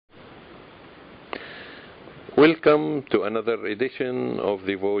Welcome to another edition of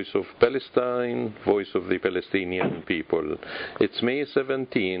the Voice of Palestine, Voice of the Palestinian People. It's May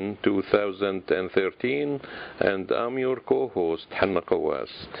 17, 2013, and I'm your co-host, Hanna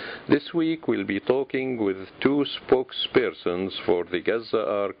Qawas. This week we'll be talking with two spokespersons for the Gaza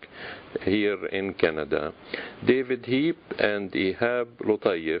Arc here in Canada, David Heap and Ehab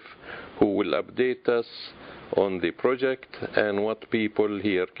Lotayef, who will update us on the project and what people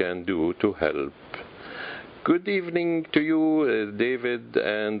here can do to help. Good evening to you, David,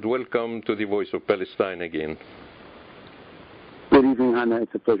 and welcome to the Voice of Palestine again. Good evening, Hannah.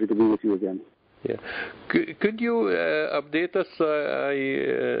 It's a pleasure to be with you again. Yeah. Could you update us?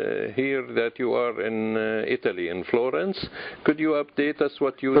 I hear that you are in Italy, in Florence. Could you update us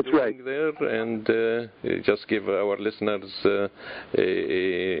what you're doing there, and just give our listeners, a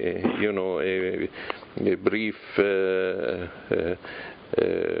brief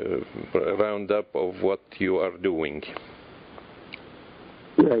roundup of what you are doing.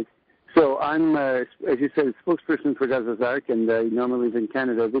 Right. So I'm, as you said, spokesperson for Gaza's Arc, and I normally live in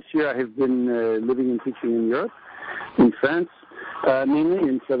Canada. This year I have been living and teaching in Europe, in France, mainly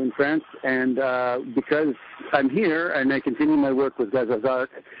in southern France, and because I'm here and I continue my work with Gaza's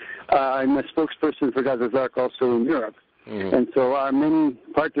Arc, I'm a spokesperson for Gaza's Arc also in Europe. Mm-hmm. And so our many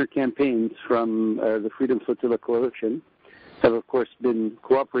partner campaigns from the Freedom Flotilla Coalition have, of course, been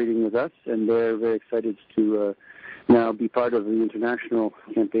cooperating with us, and they're very excited to now be part of the international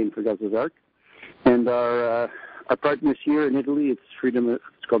campaign for Gaza's Arc. And our partners here in Italy, it's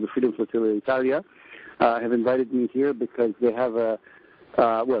called the Freedom Flotilla Italia, have invited me here because they have there's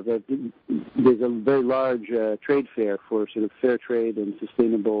a very large trade fair for sort of fair trade and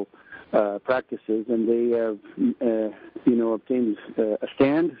sustainable practices, and they have, obtained a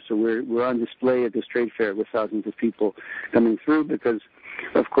stand. So we're on display at this trade fair with thousands of people coming through because,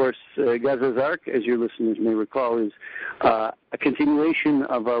 of course, Gaza's Arc, as your listeners may recall, is a continuation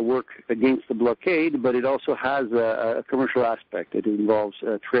of our work against the blockade, but it also has a commercial aspect. It involves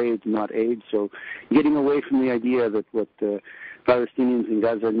trade, not aid. So getting away from the idea that what Palestinians in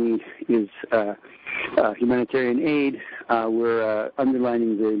Gaza need is humanitarian aid, we're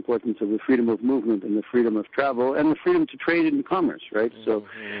underlining the importance of the freedom of movement and the freedom of travel and the freedom to trade and commerce, right? Mm-hmm. So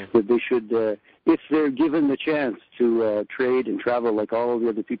that they should, if they're given the chance to trade and travel like all the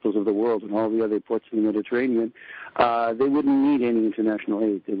other peoples of the world and all the other ports in the Mediterranean, they wouldn't need any international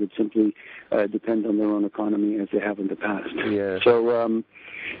aid. They would simply depend on their own economy as they have in the past. Yeah. So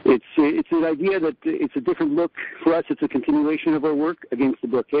it's an idea that it's a different look. For us, it's a continuation of our work against the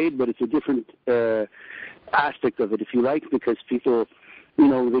blockade, but it's a different aspect of it, if you like, because people,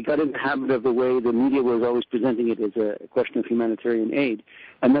 they got in the habit of the way the media was always presenting it as a question of humanitarian aid,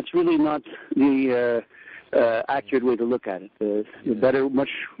 and that's really not the accurate way to look at it. The better, much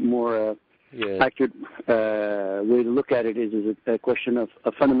more accurate way to look at it is a question of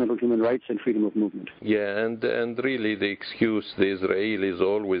fundamental human rights and freedom of movement. Yeah, and really the excuse the Israelis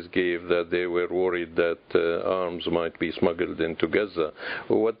always gave that they were worried that arms might be smuggled into Gaza.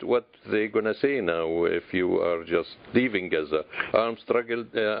 What they gonna say now if you are just leaving Gaza?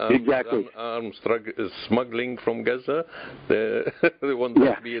 Smuggling from Gaza? They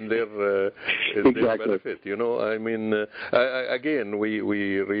won't be in their benefit. I mean, again, we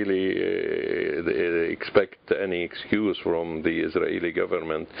really expect any excuse from the Israeli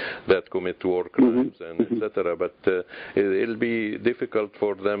government that commit war crimes and etc. But it'll be difficult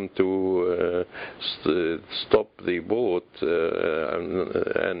for them to stop the boat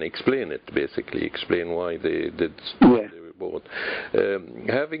and explain it, basically, explain why they did stop the boat.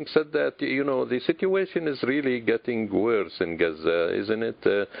 Having said that, the situation is really getting worse in Gaza, isn't it?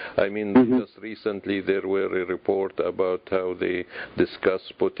 Just recently there were a report about how they discuss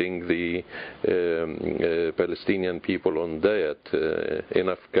putting the Palestinian people on diet,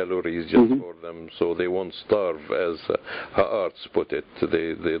 enough calories just for them so they won't starve, as Ha'arts put it.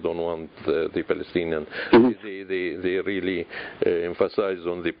 They don't want the Palestinian. They really emphasize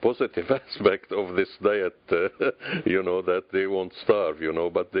on the positive aspect of this diet, that they won't starve,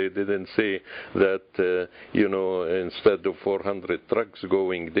 but they didn't say that, instead of 400 trucks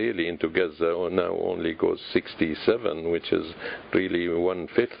going daily into Gaza, now only goes 67, which is really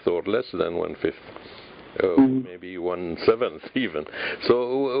 1/5 or less than 1/5. Maybe 1/7 even.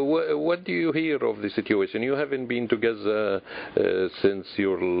 So what do you hear of the situation? You haven't been to Gaza since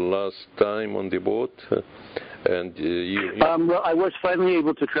your last time on the boat? And well, I was finally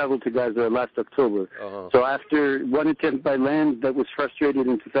able to travel to Gaza last October. So after one attempt by land that was frustrated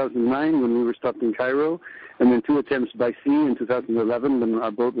in 2009 when we were stopped in Cairo, and then two attempts by sea in 2011 when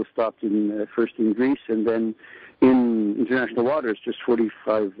our boat was stopped first in Greece and then in international waters, just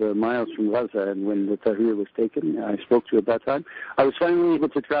 45 miles from Gaza, and when the Tahrir was taken, I spoke to at that time. I was finally able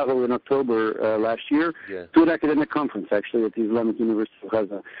to travel in October last year to an academic conference, actually, at the Islamic University of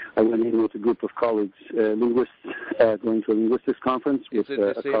Gaza. I went in with a group of colleagues, linguists, going to a linguistics conference with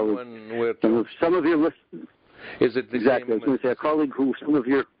a colleague. Some of your listeners. Is it the exactly? Same I was going to say a colleague who some of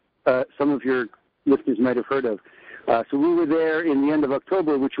your listeners might have heard of. So we were there in the end of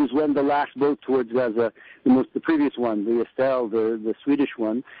October, which was when the last boat towards Gaza, the previous one, the Estelle, the Swedish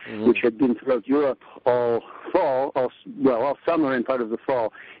one, which had been throughout Europe all summer and part of the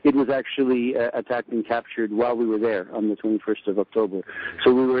fall, it was actually attacked and captured while we were there on the 21st of October.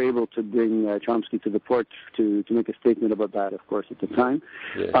 So we were able to bring Chomsky to the port to make a statement about that, of course, at the time.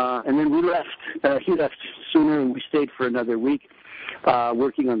 And then we left. He left sooner, and we stayed for another week.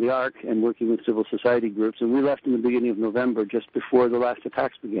 Working on the Ark and working with civil society groups, and we left in the beginning of November, just before the last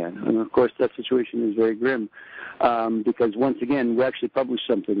attacks began. And of course, that situation is very grim, because once again, we actually published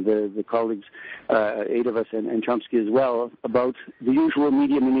something, the colleagues, 8 of us, and Chomsky as well, about the usual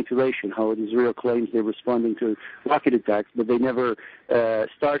media manipulation, how Israel claims they're responding to rocket attacks, but they never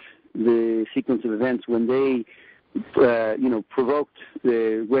start the sequence of events when they provoked,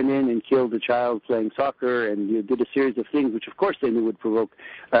 went in and killed a child playing soccer, and did a series of things which, of course, they knew would provoke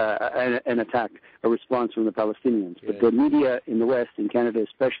an attack, a response from the Palestinians. But the media in the West, in Canada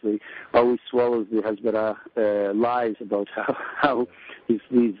especially, always swallows the Hezbollah lies about how these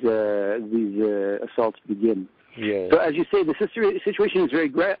assaults begin. So, as you say, the situation is very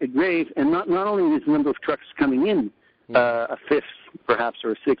grave, and not only is the number of trucks coming in a fifth, perhaps,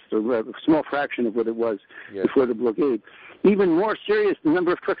 or a sixth, or a small fraction of what it was before the blockade. Even more serious, the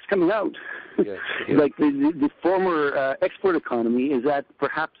number of trucks coming out. Like the former export economy is at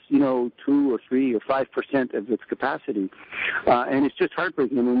perhaps 2 or 3 or 5% of its capacity, and it's just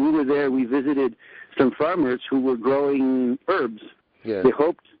heartbreaking. I mean, we were there. We visited some farmers who were growing herbs. They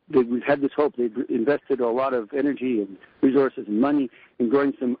hoped. We've had this hope. They've invested a lot of energy and resources and money in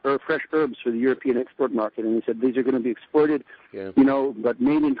growing some fresh herbs for the European export market. And they said these are going to be exported, but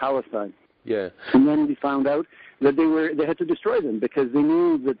made in Palestine. And then we found out that they had to destroy them because they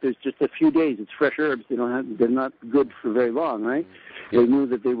knew that there's just a few days. It's fresh herbs. They're not good for very long, right? They knew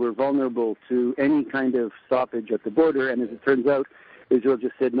that they were vulnerable to any kind of stoppage at the border. And as it turns out, Israel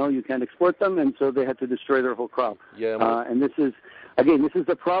just said, no, you can't export them, and so they had to destroy their whole crop. And this is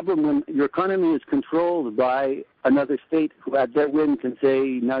the problem when your economy is controlled by another state who at their whim can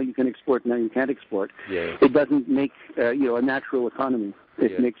say, now you can export, now you can't export. It doesn't make a natural economy.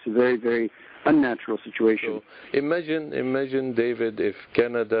 It makes a very, very unnatural situation. So imagine, David, if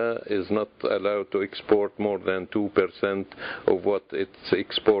Canada is not allowed to export more than 2% of what it's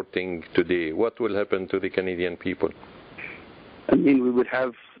exporting today. What will happen to the Canadian people? I mean, we would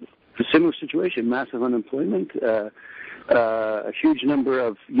have a similar situation, massive unemployment, a huge number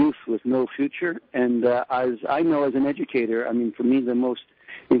of youth with no future. And as I know as an educator, I mean, for me, the most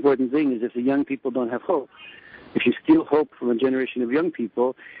important thing is if the young people don't have hope. If you steal hope from a generation of young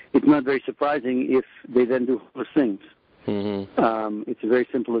people, it's not very surprising if they then do hopeless things. It's a very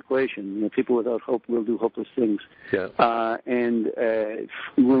simple equation. People without hope will do hopeless things. And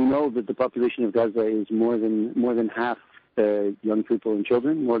we know that the population of Gaza is more than half young people and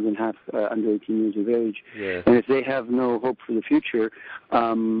children, more than half under 18 years of age. And if they have no hope for the future,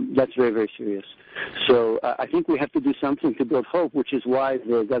 that's very, very serious. So I think we have to do something to build hope, which is why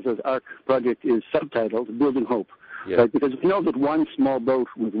the Gaza's Ark project is subtitled Building Hope. Right? Because we know that one small boat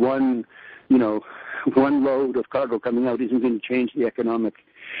with one load of cargo coming out isn't going to change the economic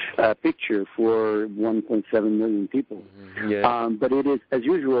picture for 1.7 million people. But it is, as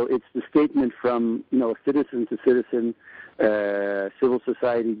usual, it's the statement from a citizen to citizen civil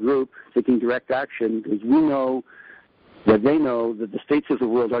society group taking direct action, because we know that they know that the states of the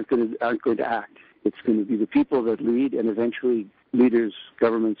world aren't going to act. It's going to be the people that lead, and eventually leaders,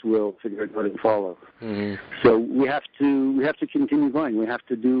 governments will figure out how to follow. So we have to continue going. We have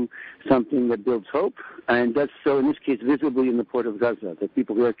to do something that builds hope, and that's so in this case visibly in the port of Gaza, that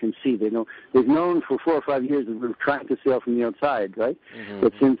people there can see. They've known for 4 or 5 years that we're trying to sail from the outside, right?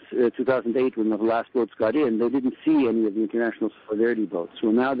 But since 2008, when the last boats got in, they didn't see any of the international solidarity boats. So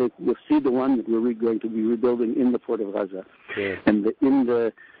now they will see the one that we're going to be rebuilding in the port of Gaza, and in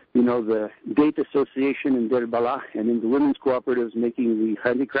the Date Association in Deir Balah and in the women's cooperatives making the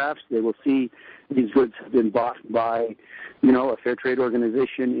handicrafts, they will see these goods have been bought by, a fair trade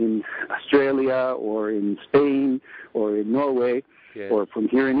organization in Australia or in Spain or in Norway or from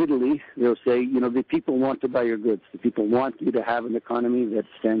here in Italy. They'll say, the people want to buy your goods. The people want you to have an economy that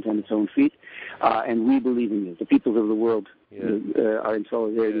stands on its own feet, and we believe in you. The peoples of the world are in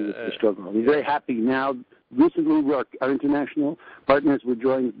solidarity with the struggle. We're very happy now recently our international partners were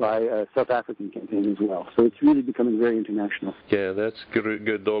joined by a South African campaign as well. So it's really becoming very international. Yeah, that's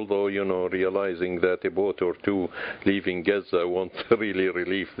good, although, realizing that a boat or two leaving Gaza won't really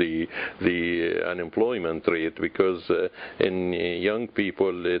relieve the unemployment rate, because in young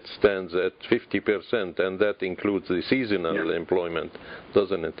people it stands at 50%, and that includes the seasonal employment,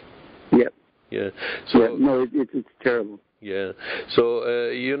 doesn't it? Yeah. Yeah. So, yeah, no, it's terrible. Yeah. So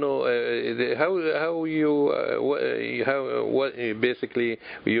basically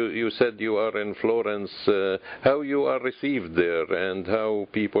you said you are in Florence. How you are received there, and how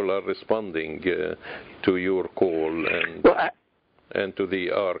people are responding to your call and to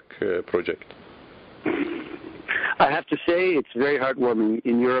the ARC project? I have to say it's very heartwarming.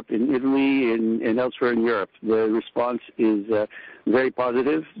 In Europe, in Italy, and elsewhere in Europe, the response is very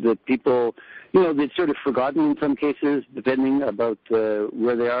positive. The people, they've sort of forgotten in some cases, depending about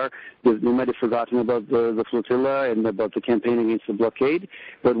where they are. They might have forgotten about the flotilla and about the campaign against the blockade.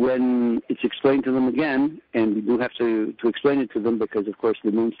 But when it's explained to them again, and we do have to explain it to them because, of course,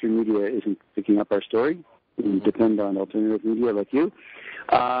 the mainstream media isn't picking up our story. We depend on alternative media like you.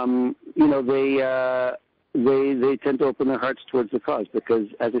 They tend to open their hearts towards the cause because,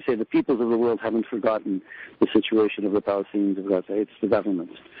 as I say, the peoples of the world haven't forgotten the situation of the Palestinians of Gaza. It's the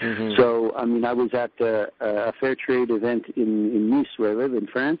governments. Mm-hmm. So, I was at a fair trade event in Nice, where I live, in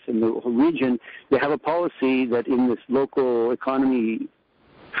France, and the whole region, they have a policy that in this local economy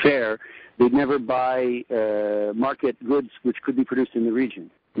fair, they'd never buy market goods which could be produced in the region,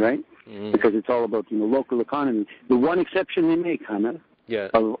 right? Mm-hmm. Because it's all about local economy. The one exception they make, Hannah,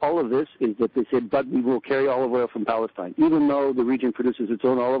 of all of this is that they said, but we will carry olive oil from Palestine. Even though the region produces its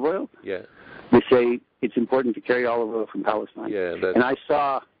own olive oil, they say it's important to carry olive oil from Palestine. Yeah, and I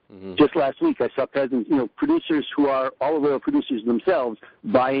saw, just last week, I saw peasants, producers who are olive oil producers themselves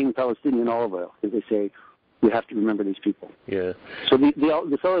buying Palestinian olive oil, because they say, we have to remember these people. Yeah. So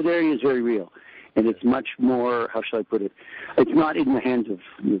the solidarity is very real. And it's much more, how shall I put it, it's not in the hands of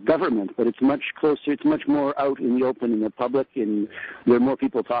the government, but it's much closer, it's much more out in the open, in the public, and there are more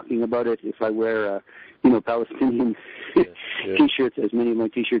people talking about it. If I wear, Palestinian T-shirts, as many of my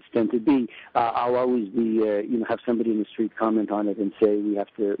T-shirts tend to be, I'll always be, have somebody in the street comment on it and say we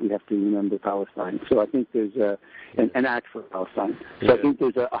have to remember Palestine. So I think there's an act for Palestine. So I think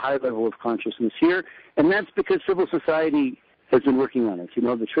there's a high level of consciousness here, and that's because civil society has been working on it.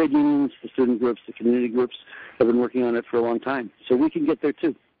 The trade unions, the student groups, the community groups have been working on it for a long time. So we can get there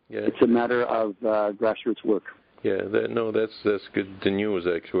too. Yeah. It's a matter of grassroots work. Yeah, that's good news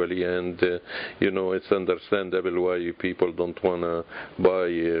actually, and it's understandable why people don't want to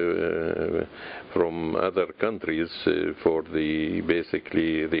buy from other countries for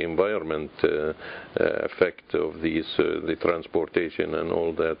basically the environment effect of the transportation and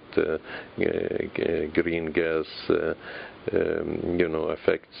all that green gas.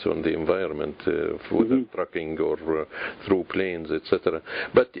 Effects on the environment, whether trucking or through planes, etc.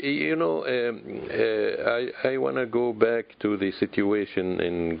 But I want to go back to the situation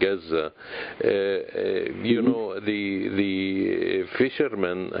in Gaza. The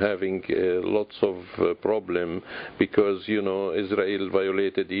fishermen having lots of problem because Israel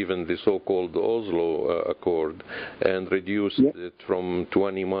violated even the so-called Oslo Accord and reduced it from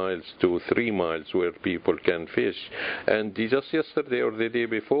 20 miles to 3 miles where people can fish. And just yesterday or the day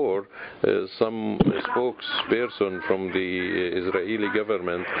before, some spokesperson from the Israeli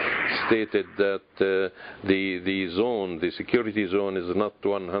government stated that the security zone is not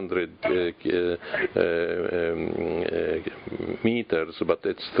 100 meters, but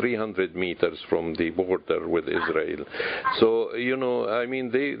it's 300 meters from the border with Israel. So,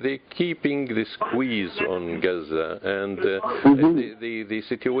 they're keeping the squeeze on Gaza, and the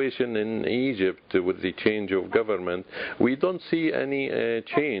situation in Egypt with the change of government, we don't see any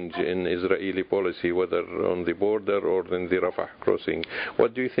change in Israeli policy, whether on the border or in the Rafah crossing.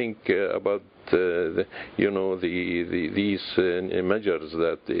 What do you think about these measures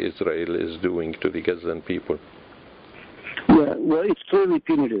that Israel is doing to the Gazan people? Yeah, well, it's clearly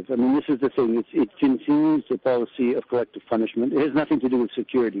punitive. This is the thing. It continues the policy of collective punishment. It has nothing to do with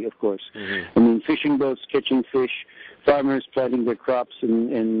security, of course. Fishing boats catching fish, farmers planting their crops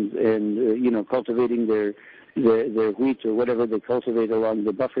and cultivating their wheat or whatever they cultivate along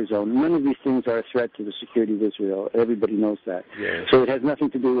the buffer zone. None of these things are a threat to the security of Israel. Everybody knows that. Yeah. So it has nothing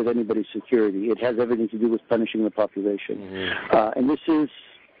to do with anybody's security. It has everything to do with punishing the population. And this is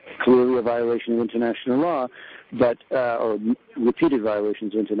clearly a violation of international law, but or repeated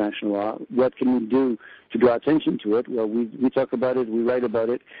violations of international law. What can we do to draw attention to it? Well, we talk about it, we write about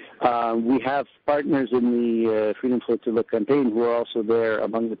it. We have partners in the Freedom Flotilla campaign who are also there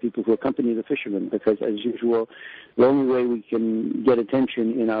among the people who accompany the fishermen, because as usual, the only way we can get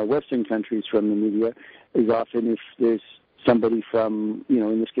attention in our Western countries from the media is often if there's somebody from,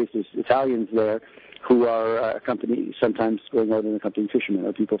 in this case there's Italians there who are sometimes going out and accompanying fishermen,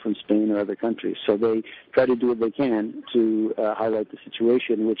 or people from Spain or other countries. So they try to do what they can to highlight the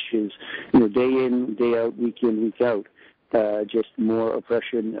situation, which is, day in, day out, week in, week out, just more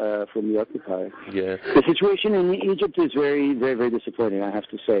oppression from the occupier. Yeah. The situation in Egypt is very, very, very disappointing, I have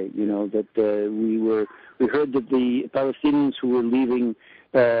to say. That we heard that the Palestinians who were leaving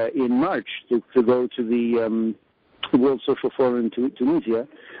in March to go to the World Social Forum in Tunisia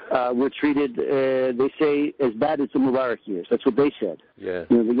were treated, they say, as bad as the Mubarak years. That's what they said. Yeah.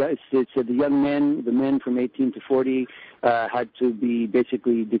 It said the men from 18 to 40 had to be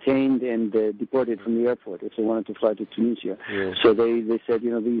basically detained and deported from the airport if they wanted to fly to Tunisia. Yeah. So they said,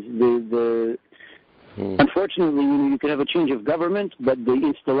 unfortunately, you can have a change of government, but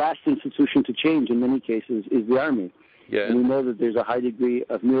the last institution to change in many cases is the army. Yeah. And we know that there's a high degree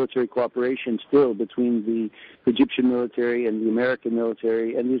of military cooperation still between the Egyptian military and the American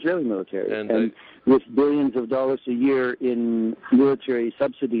military and the Israeli military. And with billions of dollars a year in military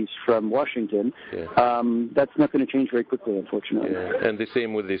subsidies from Washington, that's not going to change very quickly, unfortunately. Yeah. And the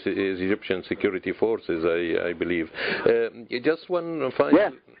same with the Egyptian security forces, I believe. Just one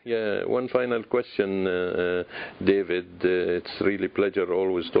final question, David. It's really a pleasure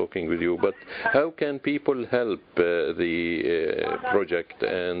always talking with you. But how can people help the project,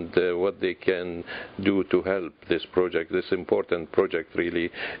 and what they can do to help this project, this important project,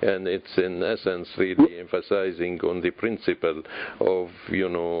 really? And it's in essence really emphasizing on the principle of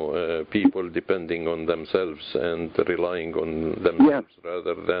people depending on themselves and relying on themselves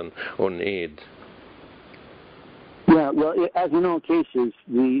rather than on aid. Yeah, well, as in all cases,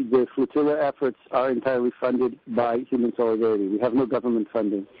 the flotilla efforts are entirely funded by human solidarity. We have no government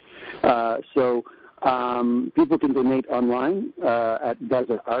funding. So people can donate online at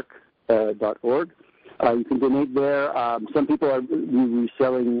GazaArc.org. You can donate there. Some people are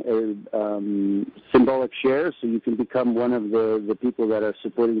reselling symbolic shares, so you can become one of the people that are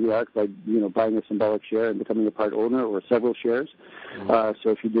supporting the Ark by buying a symbolic share and becoming a part owner or several shares. So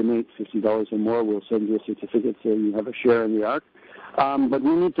if you donate $50 or more, we'll send you a certificate saying you have a share in the Ark. But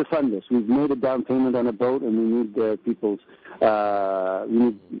we need to fund this. We've made a down payment on a boat, and we need people's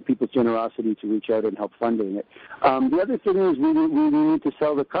generosity to reach out and help funding it. The other thing is we need to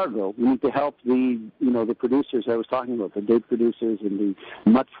sell the cargo. We need to help the producers I was talking about, the date producers and the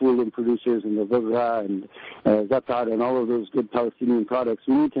matfulin producers and the vogra and zatar and all of those good Palestinian products.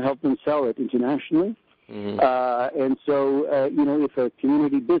 We need to help them sell it internationally. And so, if a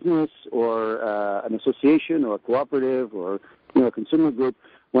community business or an association or a cooperative or a consumer group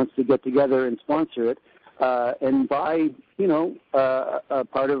wants to get together and sponsor it and buy, a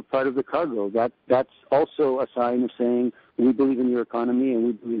part of the cargo, that's also a sign of saying we believe in your economy and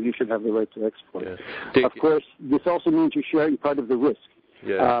we believe you should have the right to export. Yeah. Of course, this also means you're sharing part of the risk.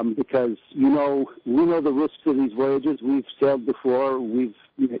 Yeah. Because we know the risks of these voyages. We've sailed before.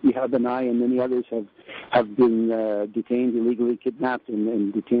 Ehab and I and many others have been detained illegally, kidnapped,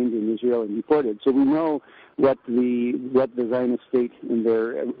 and detained in Israel and deported. So we know what the Zionist state and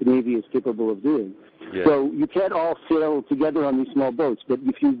their navy is capable of doing. Yeah. So you can't all sail together on these small boats. But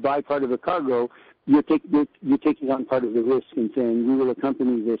if you buy part of the cargo, you're taking on part of the risk and saying we will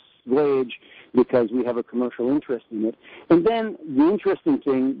accompany this voyage because we have a commercial interest in it. And then the interesting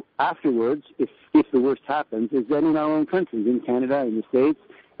thing afterwards, if the worst happens, is that in our own countries, in Canada, in the States,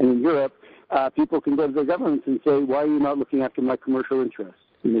 and in Europe, people can go to their governments and say, why are you not looking after my commercial interests?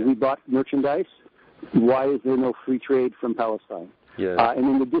 We bought merchandise. Why is there no free trade from Palestine? Yeah. And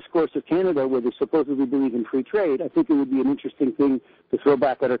in the discourse of Canada, where they supposedly believe in free trade, I think it would be an interesting thing to throw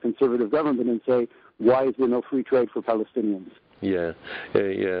back at our conservative government and say, why is there no free trade for Palestinians? Yeah.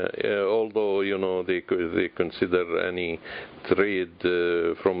 Although they consider any trade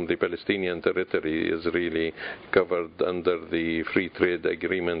from the Palestinian territory is really covered under the free trade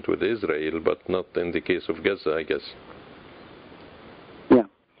agreement with Israel, but not in the case of Gaza, I guess.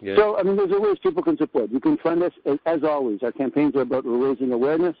 Yeah. So, there's ways people can support. You can fund us, as always. Our campaigns are about raising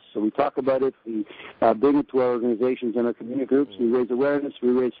awareness, so we talk about it, we bring it to our organizations and our community groups, we raise awareness, we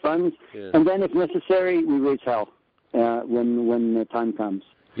raise funds, and then if necessary, we raise hell. when the time comes.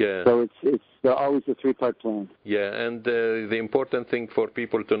 Yeah. So it's always a three-part plan. Yeah, and the important thing for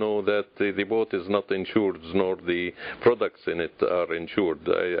people to know that the boat is not insured, nor the products in it are insured.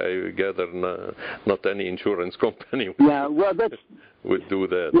 I gather not any insurance company would do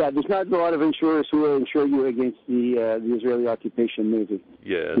that. Yeah, there's not a lot of insurers who will insure you against the Israeli occupation Navy.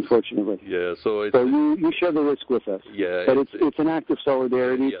 Yes. Unfortunately. Yeah, so you share the risk with us. Yeah. But it's an act of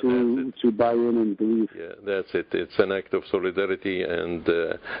solidarity to buy in and believe. Yeah, that's it. It's an act of solidarity and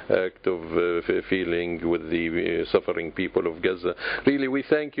act of feeling with the suffering people of Gaza. Really, we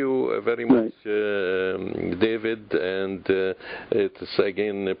thank you very much, David, and it's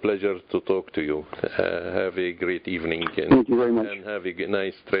again a pleasure to talk to you. Have a great evening. Thank you very much. And have a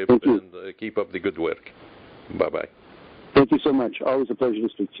nice trip, and keep up the good work. Bye-bye. Thank you so much. Always a pleasure to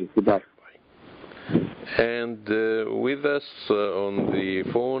speak to you. Goodbye. And with us on the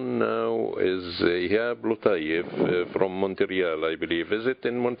phone now is Ehab Lotayef from Montreal, I believe. Is it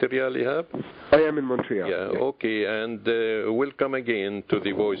in Montreal, Ehab? I am in Montreal. Yeah, okay. And welcome again to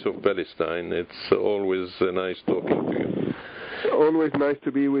the Voice of Palestine. It's always nice talking to you. Always nice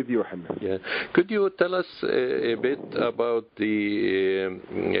to be with you, Hamad. Yeah. Could you tell us a bit about the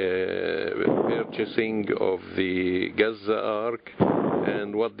purchasing of the Gaza Ark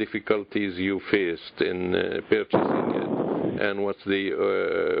and what difficulties you faced in purchasing it, and what's the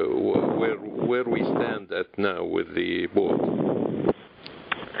where we stand at now with the boat?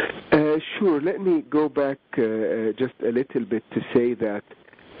 Sure. Let me go back just a little bit to say that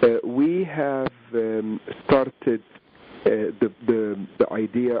we have started the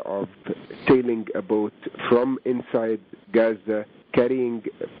idea of sailing a boat from inside Gaza, carrying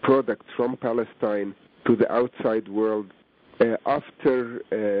products from Palestine to the outside world after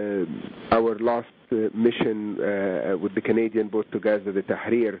our last mission with the Canadian boat to Gaza, the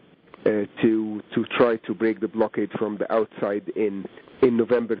Tahrir, to try to break the blockade from the outside in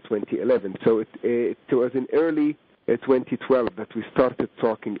November 2011. So it was in early 2012 that we started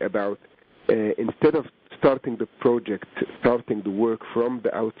talking about instead of starting the project, starting the work from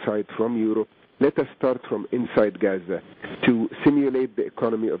the outside, from Europe, let us start from inside Gaza to simulate the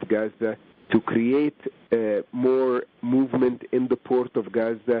economy of Gaza, to create more movement in the port of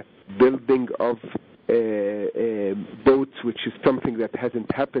Gaza, building of boats, which is something that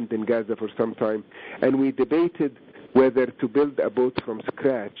hasn't happened in Gaza for some time. And we debated whether to build a boat from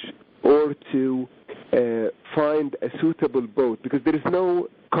scratch or to find a suitable boat, because there is no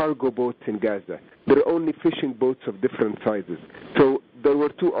cargo boats in Gaza. There are only fishing boats of different sizes. So there were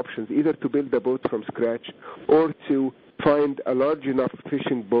two options, either to build a boat from scratch or to find a large enough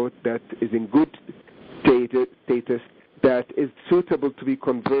fishing boat that is in good status, that is suitable to be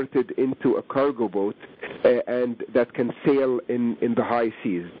converted into a cargo boat and that can sail in the high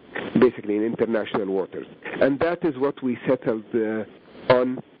seas, basically in international waters. And that is what we settled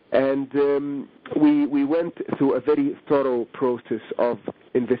on. And we went through a very thorough process of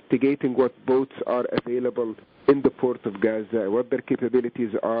investigating what boats are available in the port of Gaza, what their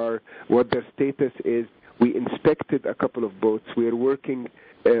capabilities are, what their status is. We inspected a couple of boats. We are working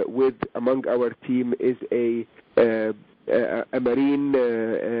with, among our team, is a marine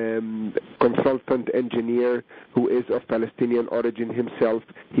consultant engineer who is of Palestinian origin himself.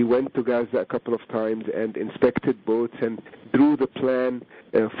 He went to Gaza a couple of times and inspected boats and drew the plan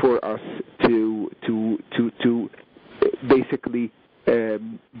for us to basically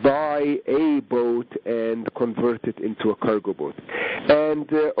buy a boat and convert it into a cargo boat.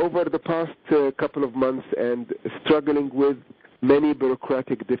 And over the past couple of months, and struggling with many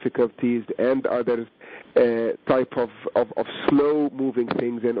bureaucratic difficulties and other type of slow moving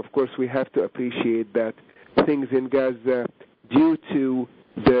things, and of course we have to appreciate that things in Gaza, due to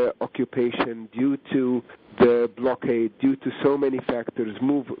the occupation, due to the blockade, due to so many factors,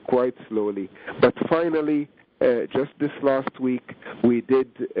 move quite slowly. But finally, just this last week, we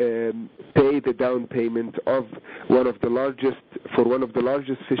did pay the down payment of one of the largest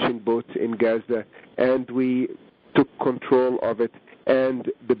fishing boats in Gaza, and we took control of it,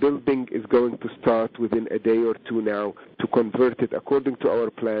 and the building is going to start within a day or two now to convert it, according to our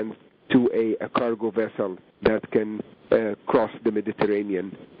plans, to a cargo vessel that can cross the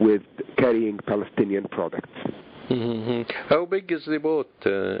Mediterranean with carrying Palestinian products. Mm-hmm. How big is the boat?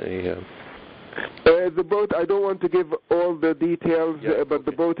 Yeah. The boat, I don't want to give all the details, but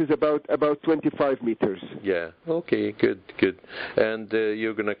the boat is about 25 meters. Yeah, okay, good. And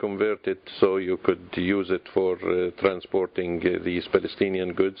you're going to convert it so you could use it for transporting these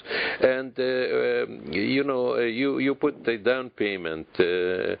Palestinian goods. And, you put the down payment.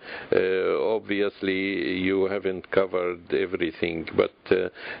 Obviously, you haven't covered everything, but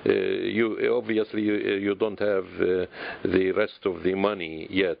you don't have the rest of the money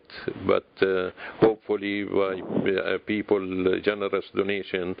yet. But hopefully by generous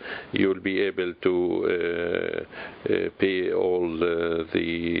donation, you'll be able to pay all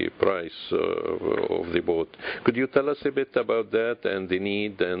the price of the boat. Could you tell us a bit about that and the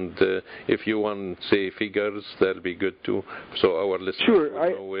need, and if you want, say, figures, that'll be good too, so our listeners will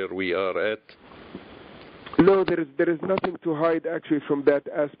know where we are at. No, there is nothing to hide actually from that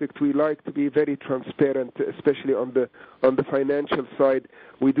aspect. We like to be very transparent, especially on the financial side.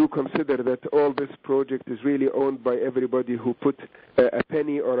 We do consider that all this project is really owned by everybody who put a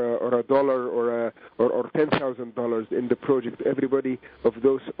penny or a dollar or $10,000 in the project. Everybody of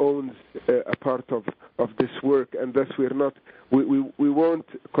those owns a part of this work, and thus we won't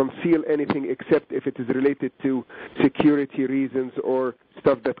conceal anything except if it is related to security reasons or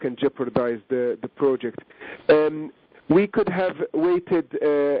stuff that can jeopardize the project. We could have waited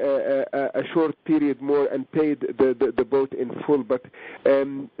a short period more and paid the boat in full, but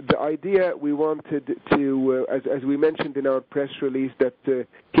the idea we wanted to, as we mentioned in our press release that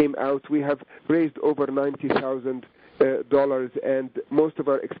came out, we have raised over $90,000, and most of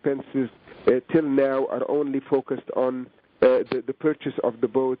our expenses till now are only focused on the purchase of the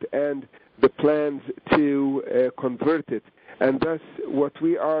boat and the plans to convert it. And thus, what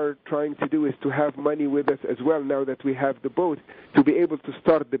we are trying to do is to have money with us as well, now that we have the boat, to be able to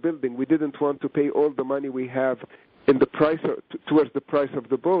start the building. We didn't want to pay all the money we have in the price towards the price of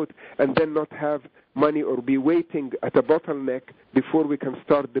the boat, and then not have money or be waiting at a bottleneck before we can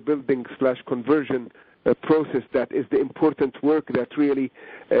start the building/conversion process. That is the important work that really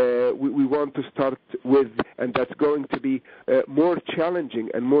we want to start with, and that's going to be more challenging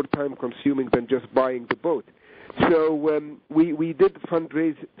and more time-consuming than just buying the boat. So we did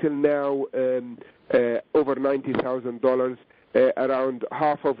fundraise till now over $90,000, around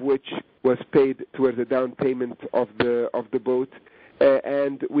half of which was paid towards the down payment of the boat,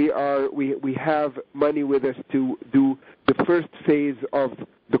 and we have money with us to do the first phase of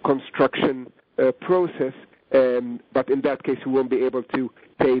the construction process. But in that case, we won't be able to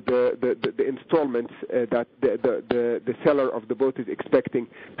pay the installments that the seller of the boat is expecting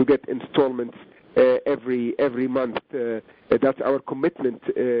to get installments every month. That's our commitment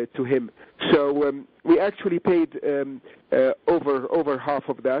to him. So we actually paid over half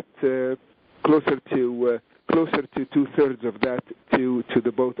of that, closer to 2/3 of that to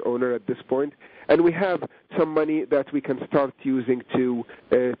the boat owner at this point, and we have some money that we can start using towards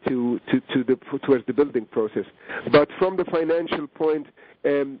the building process. But from the financial point,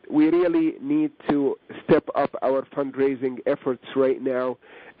 we really need to step up our fundraising efforts right now,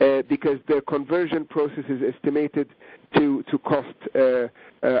 because the conversion process is estimated to cost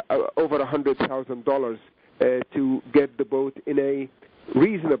over $100,000 to get the boat in a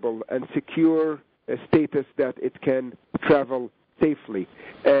reasonable and secure status that it can travel safely.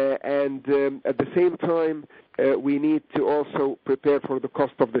 And at the same time, we need to also prepare for the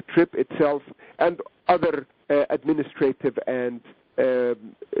cost of the trip itself and other administrative and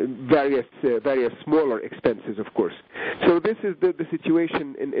various smaller expenses, of course. So this is the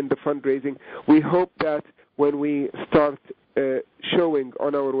situation in the fundraising. We hope that when we start showing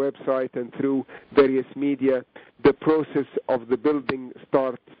on our website and through various media the process of the building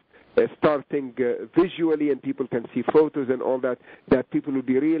starting visually, and people can see photos and all that people will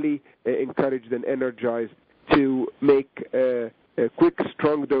be really encouraged and energized to make quick,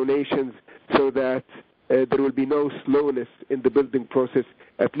 strong donations, so that there will be no slowness in the building process,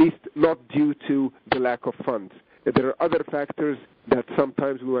 at least not due to the lack of funds. There are other factors that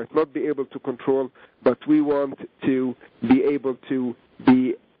sometimes we might not be able to control, but we want to be able to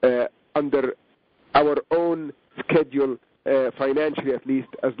be under our own schedule, financially at least,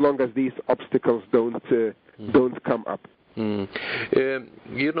 as long as these obstacles don't come up. The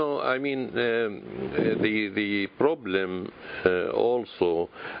problem also,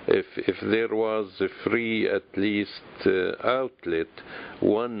 if there was a free at least outlet,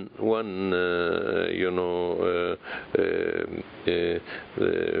 one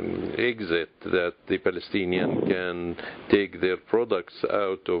exit that the Palestinians can take their products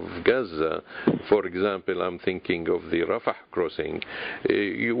out of Gaza. For example, I'm thinking of the Rafah crossing.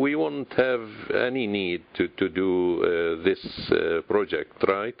 We won't have any need to do this project,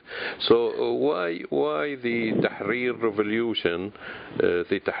 right? So why the Tahrir revolution,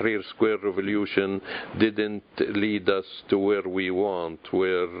 the Tahrir Square revolution, didn't lead us to where we want,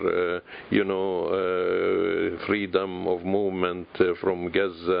 where freedom of movement from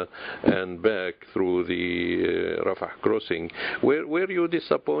Gaza and back through the Rafah crossing? Were you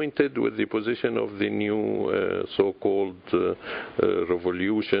disappointed with the position of the new so-called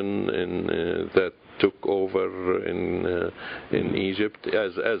revolution that took over in Egypt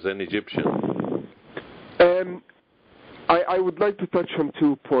as an Egyptian? I would like to touch on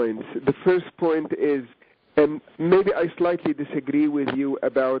 2 points. The first point is, maybe I slightly disagree with you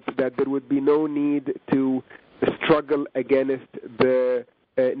about that there would be no need to struggle against the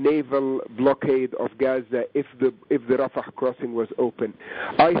naval blockade of Gaza if the Rafah crossing was open.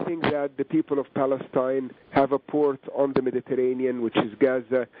 I think that the people of Palestine have a port on the Mediterranean, which is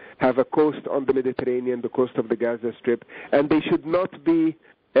Gaza, have a coast on the Mediterranean, the coast of the Gaza Strip, and they should not be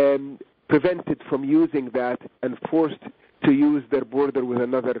prevented from using that and forced to use their border with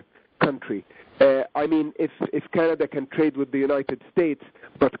another country. I mean, if Canada can trade with the United States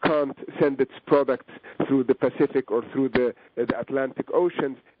but can't send its products through the Pacific or through the Atlantic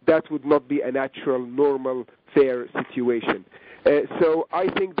Oceans, that would not be a natural, normal, fair situation. So I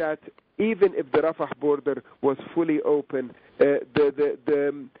think that even if the Rafah border was fully open,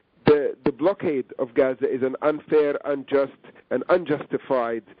 the blockade of Gaza is an unfair, unjust, and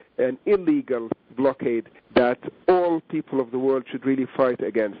unjustified and illegal blockade that all people of the world should really fight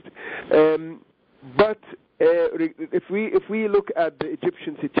against. But if we look at the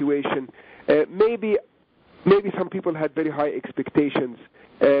Egyptian situation, maybe some people had very high expectations.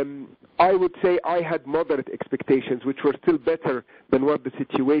 I would say I had moderate expectations, which were still better than what the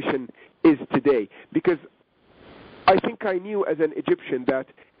situation is today. Because I think I knew as an Egyptian that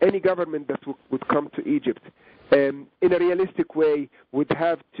any government that would come to Egypt in a realistic way would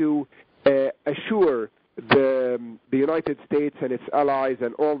have to assure the United States and its allies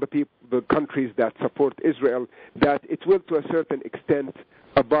and all the countries that support Israel that it will, to a certain extent,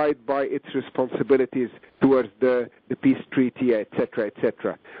 abide by its responsibilities towards the peace treaty, etc.,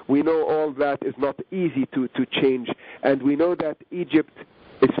 etc. We know all that is not easy to change, and we know that Egypt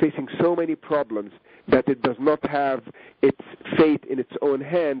is facing so many problems that it does not have its fate in its own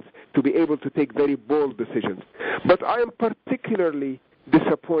hands to be able to take very bold decisions. But I am particularly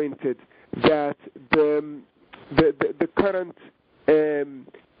disappointed that the current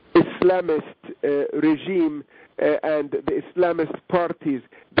Islamist regime and the Islamist parties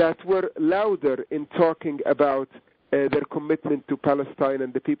that were louder in talking about their commitment to Palestine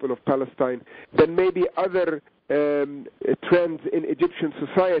and the people of Palestine than maybe other trends in Egyptian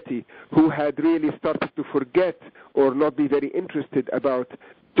society, who had really started to forget or not be very interested about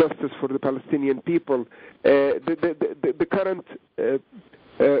justice for the Palestinian people. The current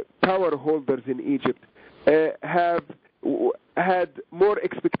power holders in Egypt have had more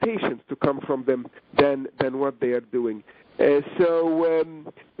expectations to come from them than what they are doing. So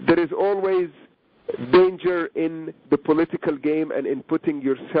there is always danger in the political game and in putting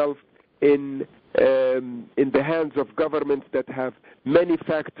yourself in the hands of governments that have many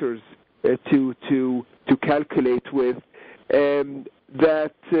factors to calculate with.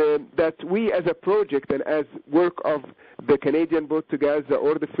 That we as a project and as work of the Canadian Boat to Gaza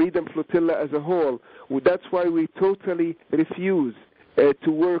or the Freedom Flotilla as a whole, that's why we totally refuse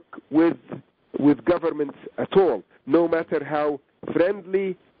to work with governments at all, no matter how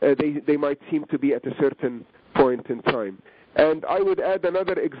friendly they might seem to be at a certain point in time. And I would add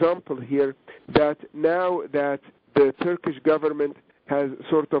another example here, that now that the Turkish government has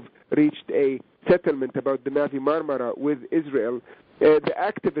sort of reached a settlement about the Mavi Marmara with Israel, the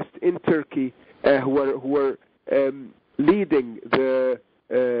activists in Turkey who were leading the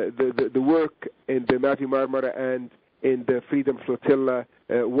work in the Mavi Marmara and in the Freedom Flotilla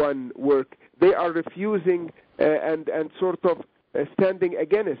One work, they are refusing and sort of standing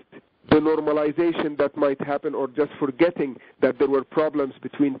against the normalization that might happen, or just forgetting that there were problems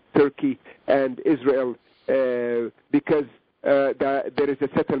between Turkey and Israel because there is a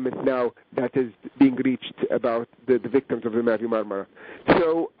settlement now that is being reached about the victims of the Mavi Marmara.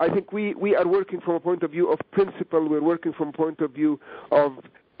 So I think we are working from a point of view of principle. We're working from a point of view of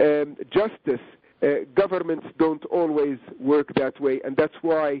justice. Governments don't always work that way, and that's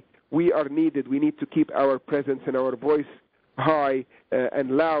why we are needed. We need to keep our presence and our voice high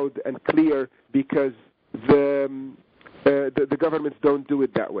and loud and clear, because the the governments don't do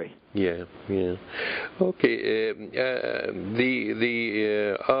it that way. Yeah, yeah. Okay.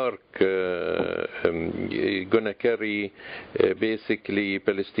 The Ark gonna carry basically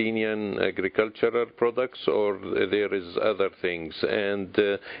Palestinian agricultural products, or there is other things? And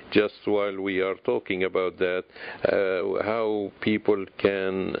just while we are talking about that, how people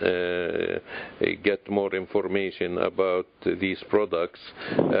can get more information about these products?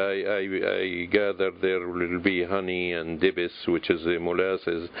 I gather there will be honey and dibis, which is the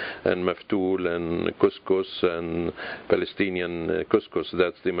molasses, and maftool and couscous, and Palestinian couscous,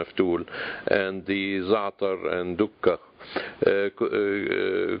 that's the maftool, and the za'atar and dukka.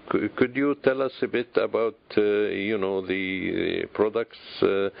 Could you tell us a bit about the products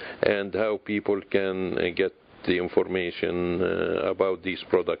and how people can get the information about these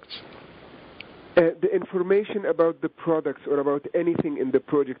products? The information about the products or about anything in the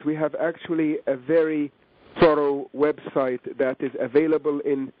project, we have actually a very thorough website that is available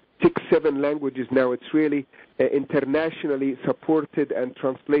in 6-7 languages now. It's really internationally supported and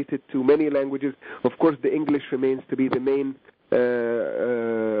translated to many languages. Of course, the English remains to be the main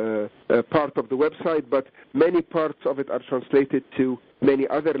part of the website, but many parts of it are translated to many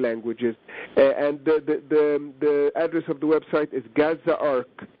other languages. And the address of the website is Gaza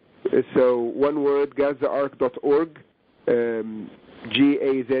Ark. So one word, gazaark.org,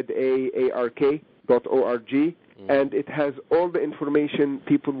 GAZAARK.org. And it has all the information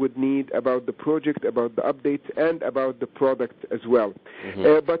people would need about the project, about the updates, and about the product as well.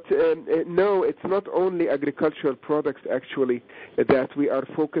 But no, it's not only agricultural products actually that we are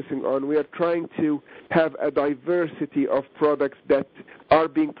focusing on. We are trying to have a diversity of products that are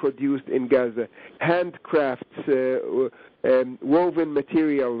being produced in Gaza. Handcrafts, woven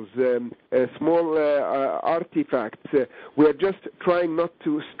materials, small artifacts. We are just trying not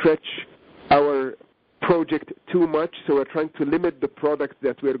to stretch our project too much, so we're trying to limit the products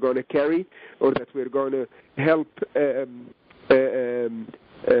that we're going to carry or that we're going to help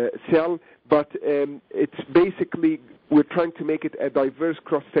sell, but it's basically we're trying to make it a diverse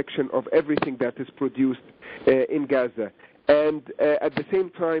cross-section of everything that is produced in Gaza. And at the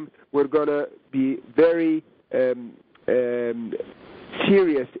same time, we're going to be very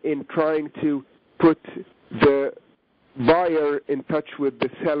serious in trying to put the buyer in touch with the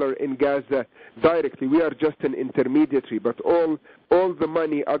seller in Gaza directly. We are just an intermediary, but all the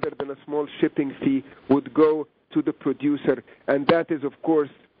money other than a small shipping fee would go to the producer, and that is of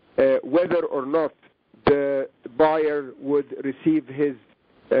course whether or not the buyer would receive his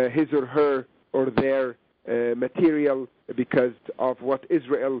or her or their material because of what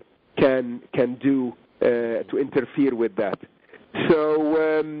Israel can do to interfere with that.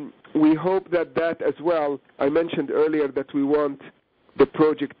 So we hope that as well. I mentioned earlier that we want the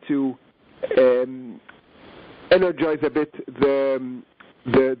project to energize a bit the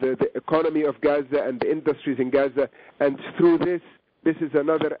economy of Gaza and the industries in Gaza, and through this is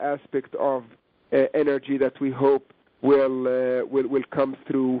another aspect of energy that we hope will come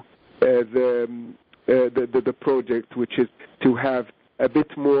through the project, which is to have a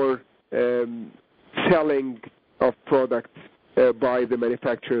bit more selling of products by the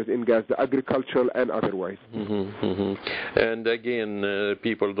manufacturers in Gaza, agricultural and otherwise. And again,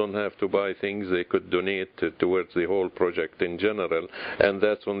 people don't have to buy things, they could donate towards the whole project in general, and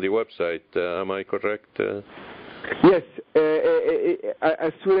that's on the website. Am I correct? Yes.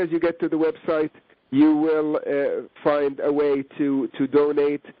 As soon as you get to the website, you will find a way to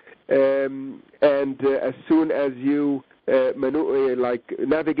donate, and as soon as you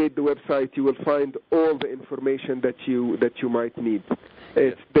navigate the website, you will find all the information that you might need.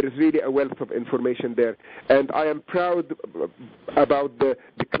 There is really a wealth of information there, and I am proud about the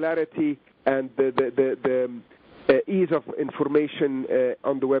clarity and the ease of information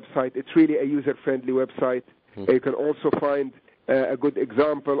on the website. It's really a user-friendly website. You can also find a good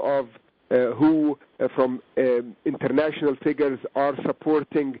example of who from international figures are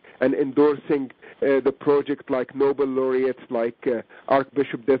supporting and endorsing the project, like Nobel laureates, like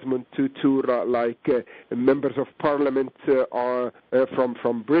Archbishop Desmond Tutu, like members of parliament are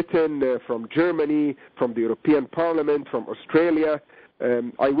from Britain, from Germany, from the European Parliament, from Australia.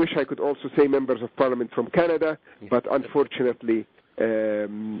 I wish I could also say members of parliament from Canada, but unfortunately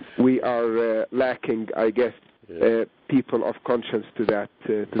we are lacking, I guess, people of conscience to that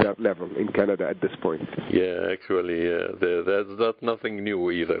level in Canada at this point. Yeah, actually, that's not nothing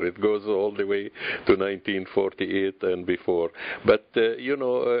new either. It goes all the way to 1948 and before. But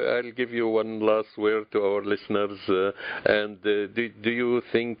I'll give you one last word to our listeners. And do you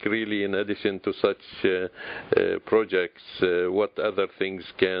think really, in addition to such projects, what other things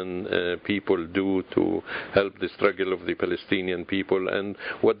can people do to help the struggle of the Palestinian people? And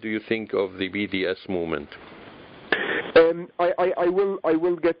what do you think of the BDS movement? I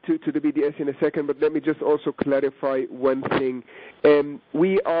will get to the BDS in a second, but let me just also clarify one thing.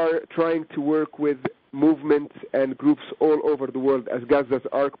 We are trying to work with movements and groups all over the world as Gaza's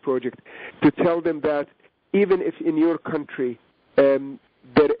ARC project to tell them that even if in your country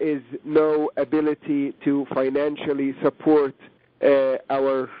there is no ability to financially support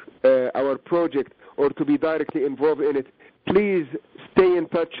our project or to be directly involved in it, please stay in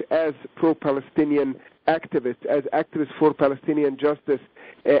touch as pro-Palestinian activists, as activists for Palestinian justice,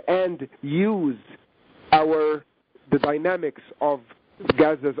 and use the dynamics of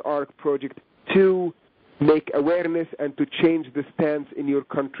Gaza's ARC project to make awareness and to change the stance in your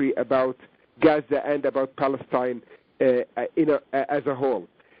country about Gaza and about Palestine as a whole.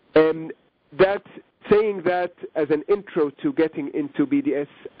 Saying that as an intro to getting into BDS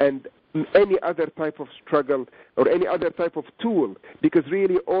and any other type of struggle or any other type of tool, because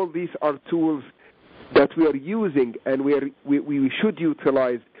really all these are tools that we are using and we should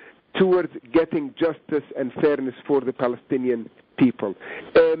utilize towards getting justice and fairness for the Palestinian people.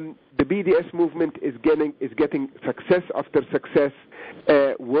 The BDS movement is getting success after success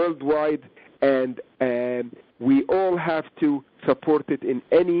worldwide, and we all have to support it in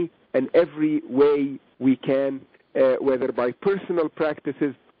any and every way we can, whether by personal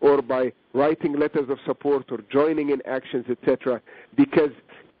practices or by writing letters of support or joining in actions, etc., because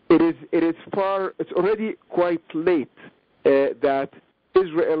it's already quite late that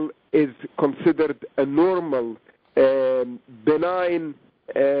Israel is considered a normal, benign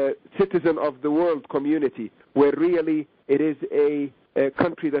citizen of the world community, where really it is a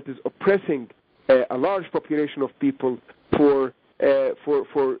country that is oppressing a large population of people for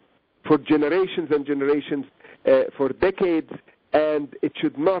generations and generations, for decades, and it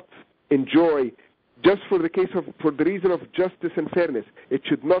should not enjoy, just for the reason of justice and fairness, it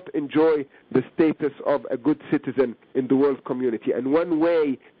should not enjoy the status of a good citizen in the world community. And one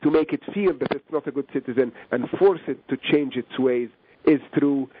way to make it feel that it's not a good citizen and force it to change its ways is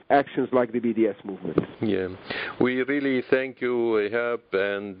through actions like the BDS movement. Yeah, we really thank you, Ehab,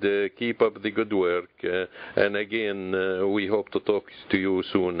 and keep up the good work. And again, we hope to talk to you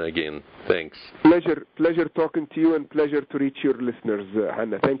soon again. Thanks. Pleasure talking to you, and pleasure to reach your listeners,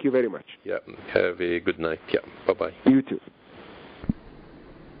 Hannah. Thank you very much. Yeah, have a good night. Yeah, bye-bye. You too.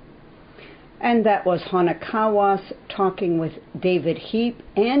 And that was Hannah Kawas talking with David Heap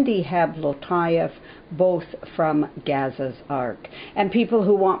and Ehab Lotayef, both from Gaza's ARC. And people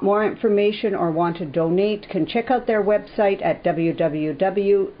who want more information or want to donate can check out their website at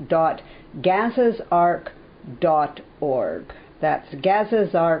www.gazasarc.org. That's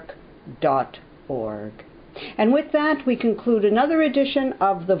gazasarc.org. And with that, we conclude another edition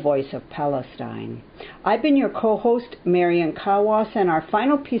of The Voice of Palestine. I've been your co-host, Marian Kawas, and our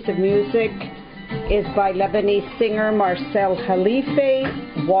final piece of music is by Lebanese singer Marcel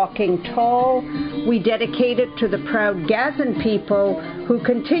Khalife, Walking Tall. We dedicate it to the proud Gazan people who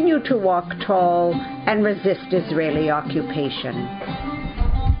continue to walk tall and resist Israeli occupation.